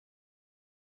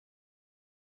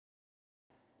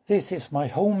This is my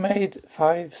homemade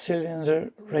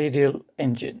 5-cylinder radial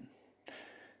engine.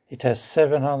 It has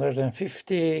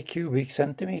 750 cubic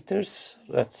centimeters,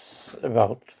 that's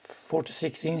about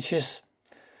 46 inches,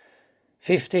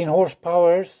 15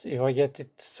 horsepower if I get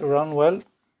it to run well,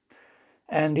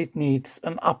 and it needs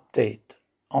an update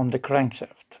on the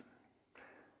crankshaft.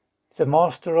 The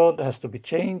master rod has to be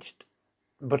changed,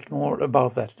 but more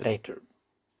about that later.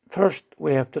 First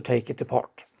we have to take it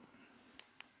apart.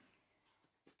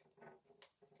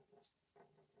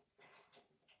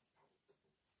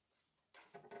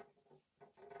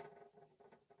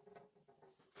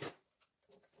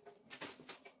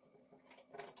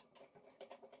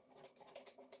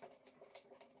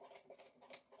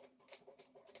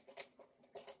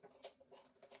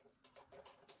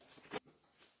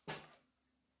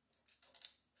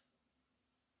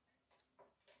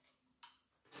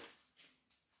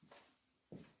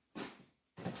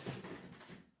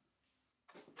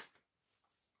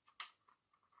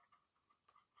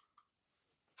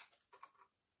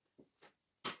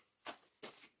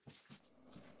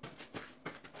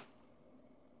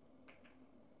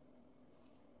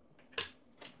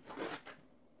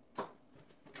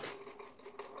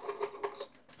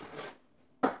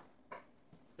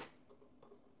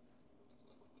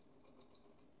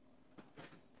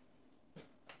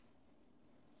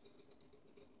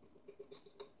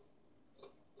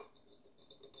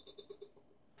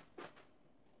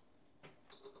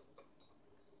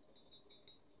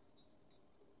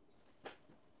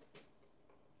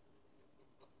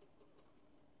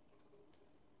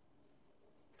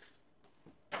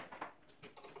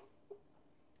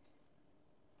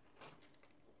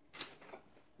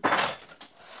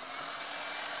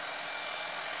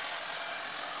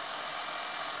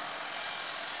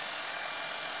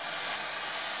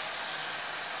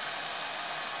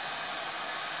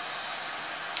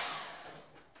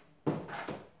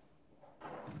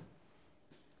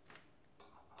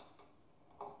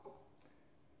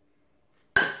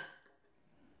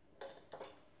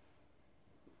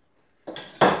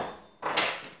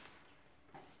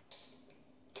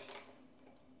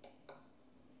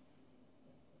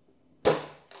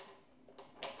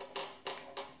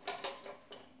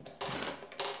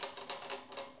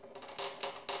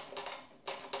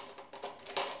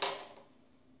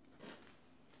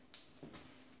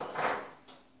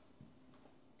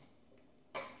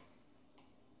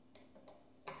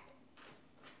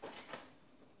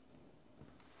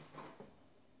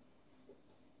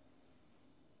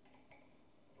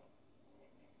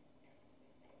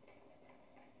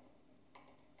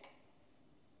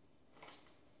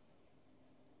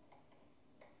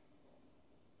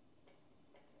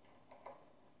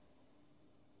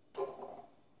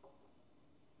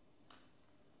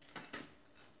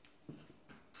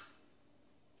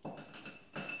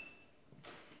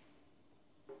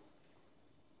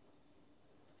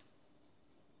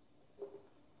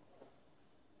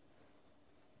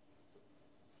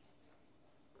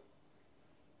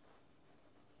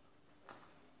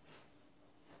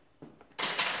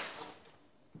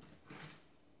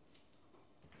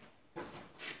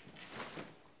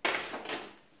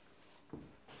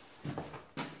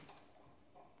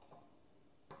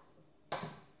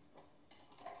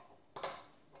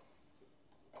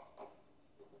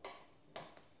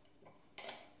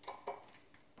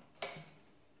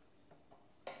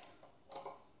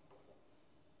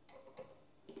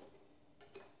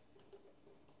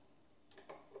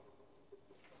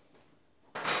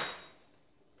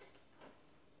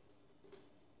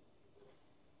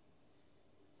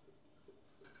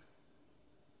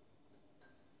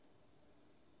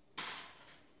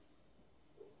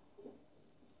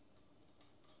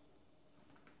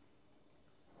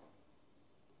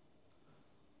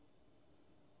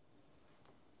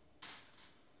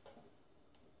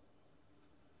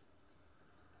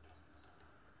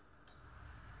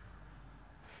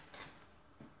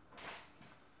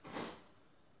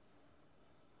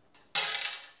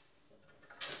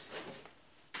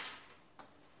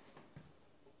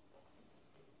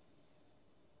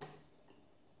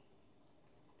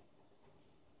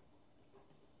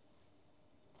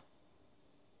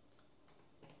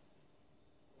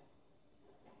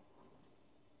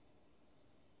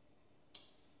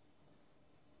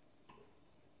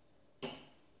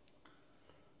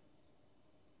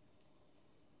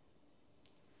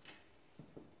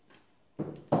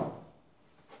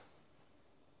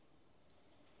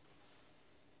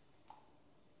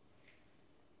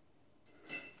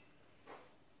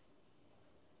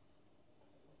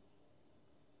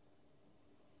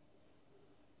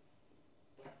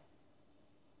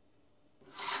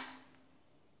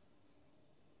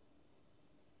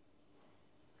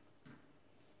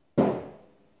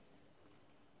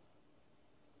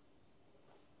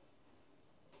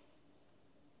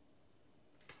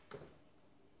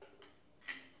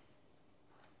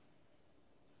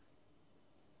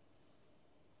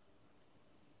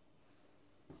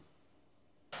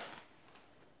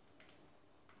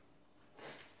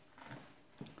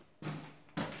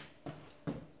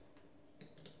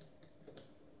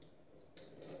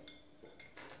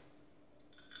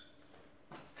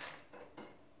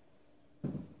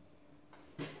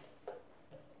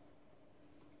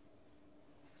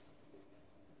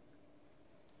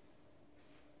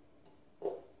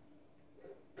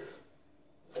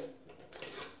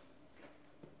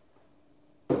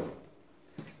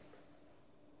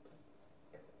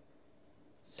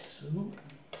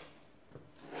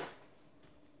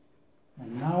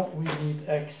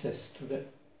 access to the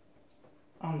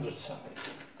underside.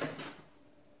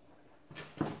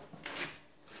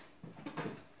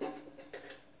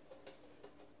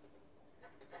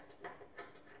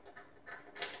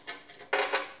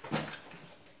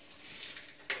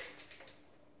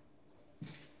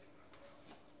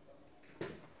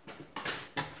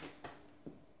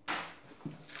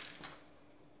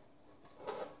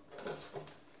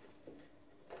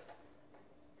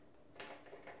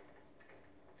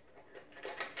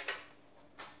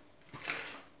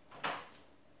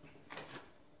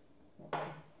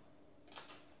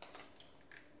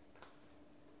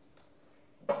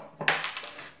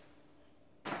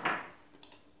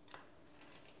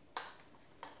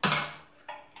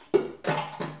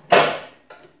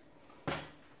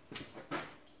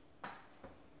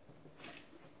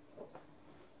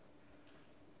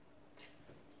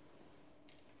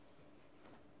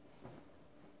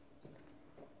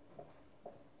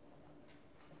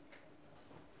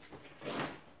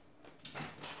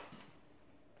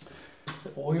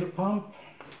 The oil pump.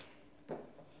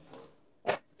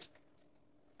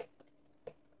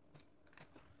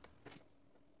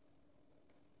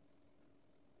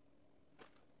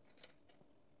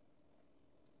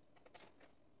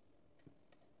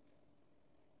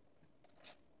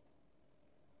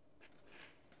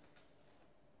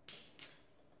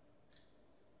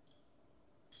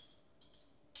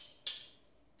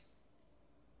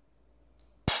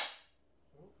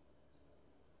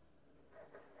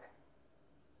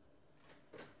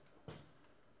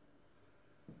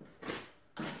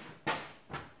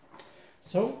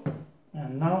 So,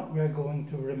 and now we are going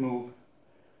to remove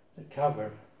the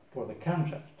cover for the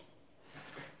camshaft.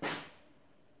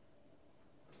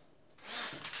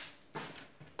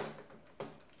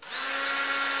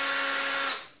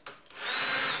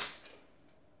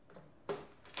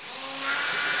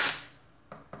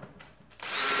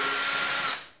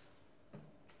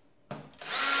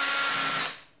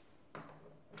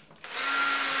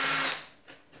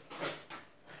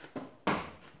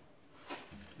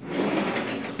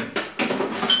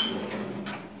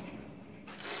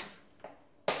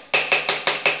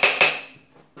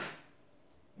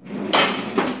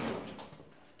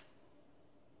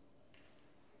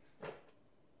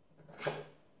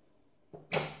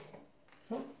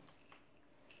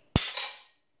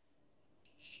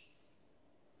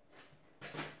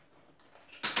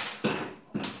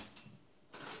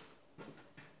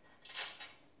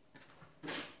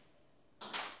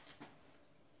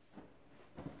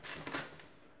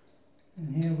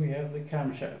 And here we have the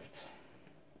camshaft.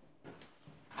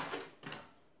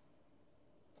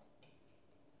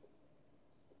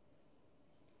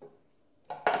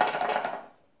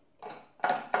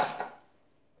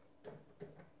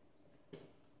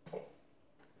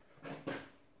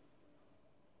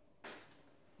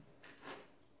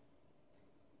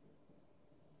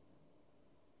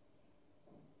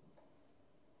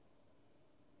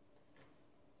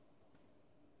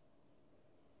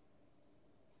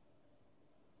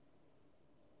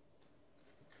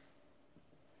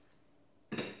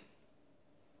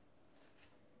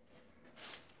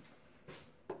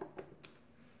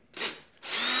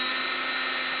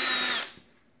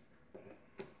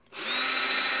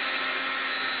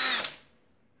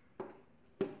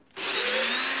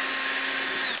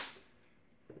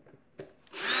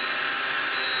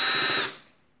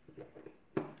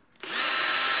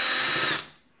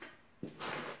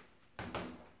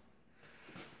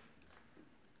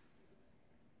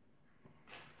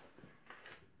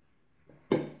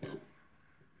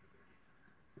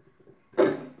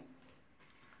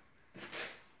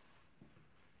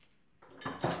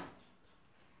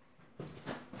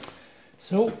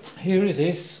 So here it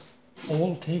is,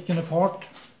 all taken apart.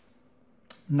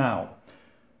 Now,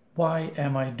 why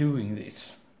am I doing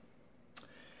this?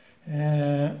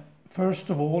 First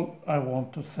of all, I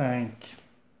want to thank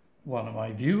one of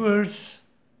my viewers,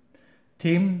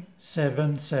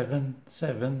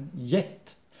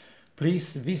 Tim777Yet.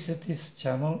 Please visit his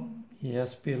channel. He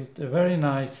has built a very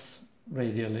nice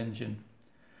radial engine.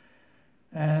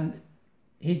 And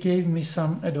he gave me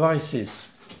some advices.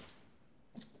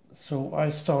 So I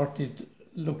started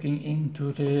looking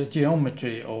into the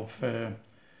geometry of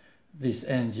this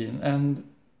engine, and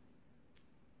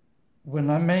when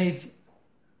I made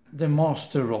the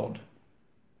master rod,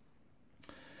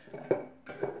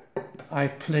 I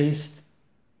placed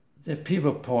the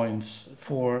pivot points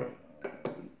for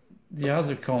the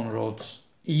other cone rods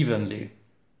evenly.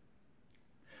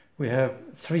 We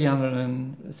have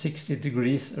 360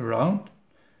 degrees around,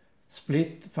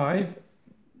 split 5.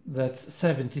 That's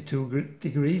 72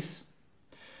 degrees.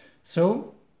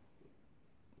 So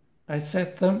I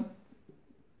set them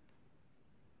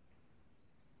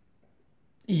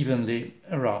evenly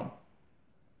around,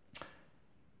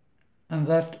 and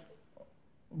that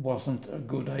wasn't a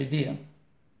good idea,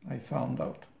 I found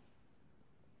out.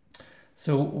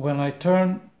 So when I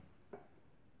turn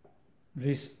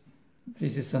this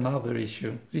is another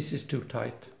issue, this is too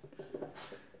tight.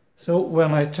 So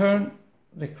when I turn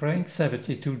the crank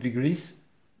 72 degrees,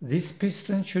 this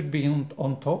piston should be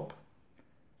on top,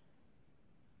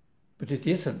 but it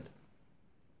isn't.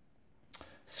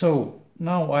 So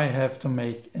now I have to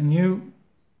make a new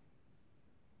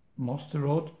master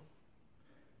rod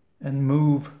and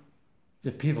move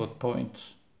the pivot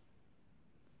points.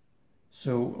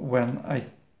 So when I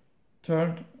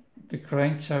turn the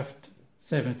crankshaft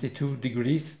 72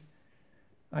 degrees,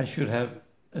 I should have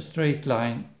a straight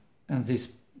line and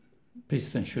this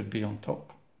piston should be on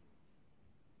top.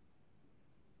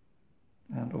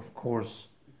 And of course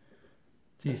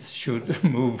this should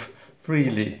move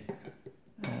freely.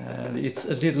 It's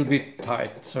a little bit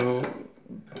tight, so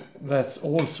that's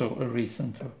also a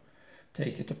reason to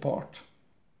take it apart.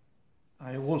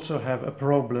 I also have a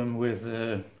problem with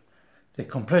the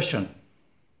compression.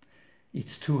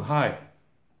 It's too high.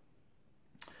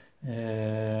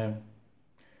 A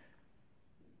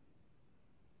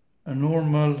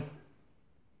normal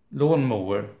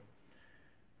lawnmower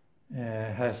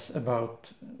has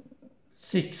about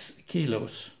 6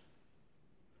 kilos.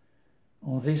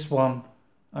 On this one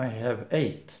I have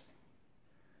 8.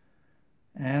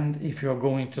 And if you're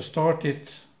going to start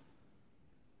it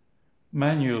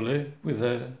manually with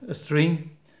a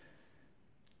string,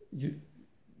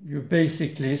 you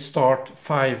basically start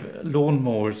 5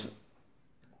 lawnmowers.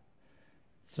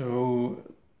 So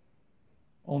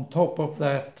on top of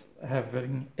that,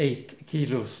 having 8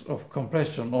 kilos of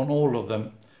compression on all of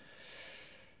them,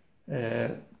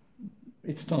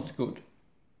 it's not good.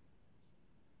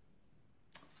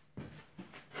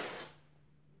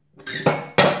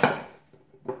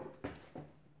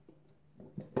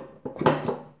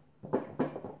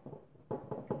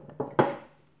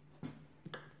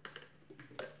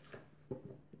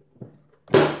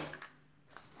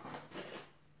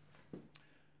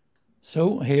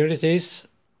 So here it is,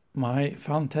 my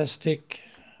fantastic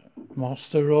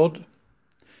master rod.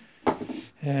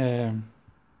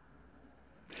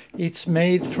 It's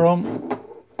made from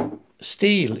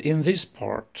steel in this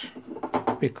part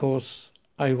because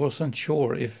I wasn't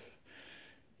sure if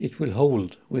it will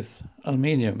hold with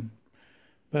aluminium,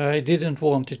 but I didn't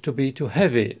want it to be too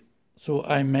heavy, so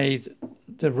I made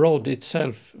the rod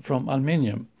itself from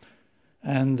aluminium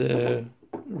and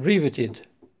riveted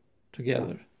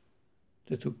together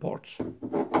the two parts.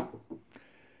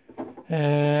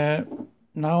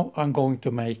 Now I'm going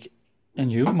to make a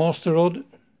new master rod,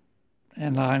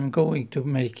 and I'm going to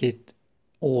make it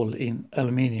all in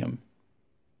aluminium.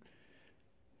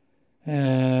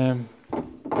 The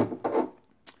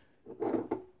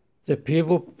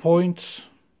pivot points,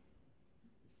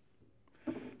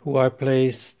 who I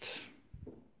placed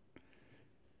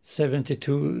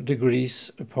 72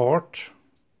 degrees apart,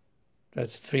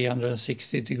 that's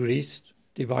 360 degrees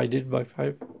divided by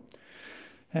 5.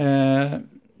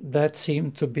 That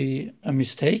seemed to be a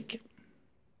mistake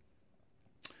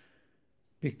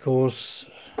because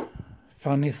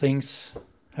funny things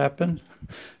happen.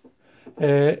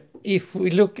 If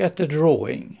we look at the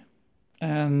drawing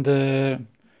and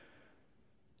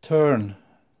turn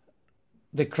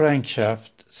the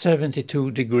crankshaft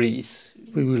 72 degrees,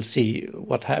 we will see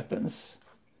what happens.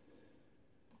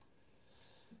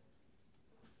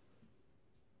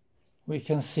 We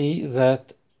can see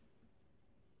that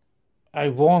I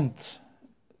want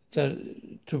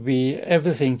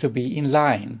everything to be in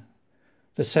line.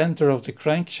 The center of the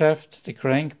crankshaft, the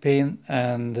crank pin,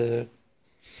 and the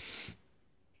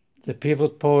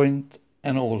pivot point,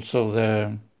 and also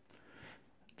the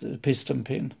piston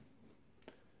pin.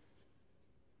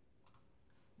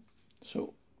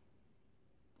 So,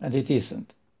 and it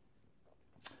isn't.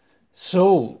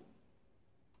 So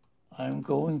I'm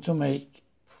going to make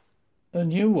a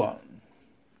new one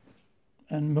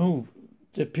and move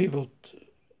the pivot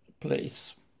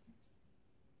place.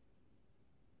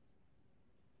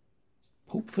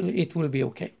 Hopefully it will be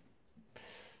okay.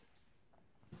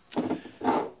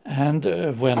 And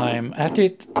when I'm at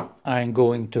it, I'm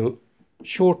going to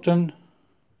shorten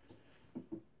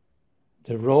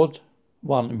the rod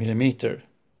 1 millimeter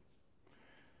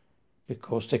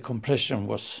because the compression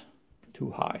was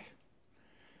too high.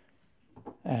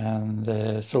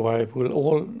 And so I will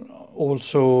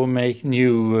also make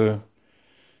new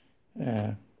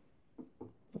what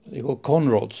they call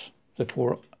conrods, the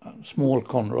 4 small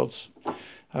conrods.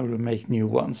 I will make new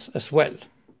ones as well.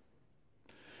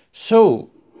 So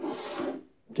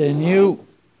the new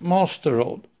master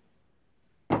rod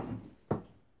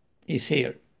is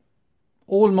here.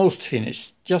 Almost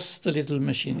finished, just a little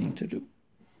machining to do.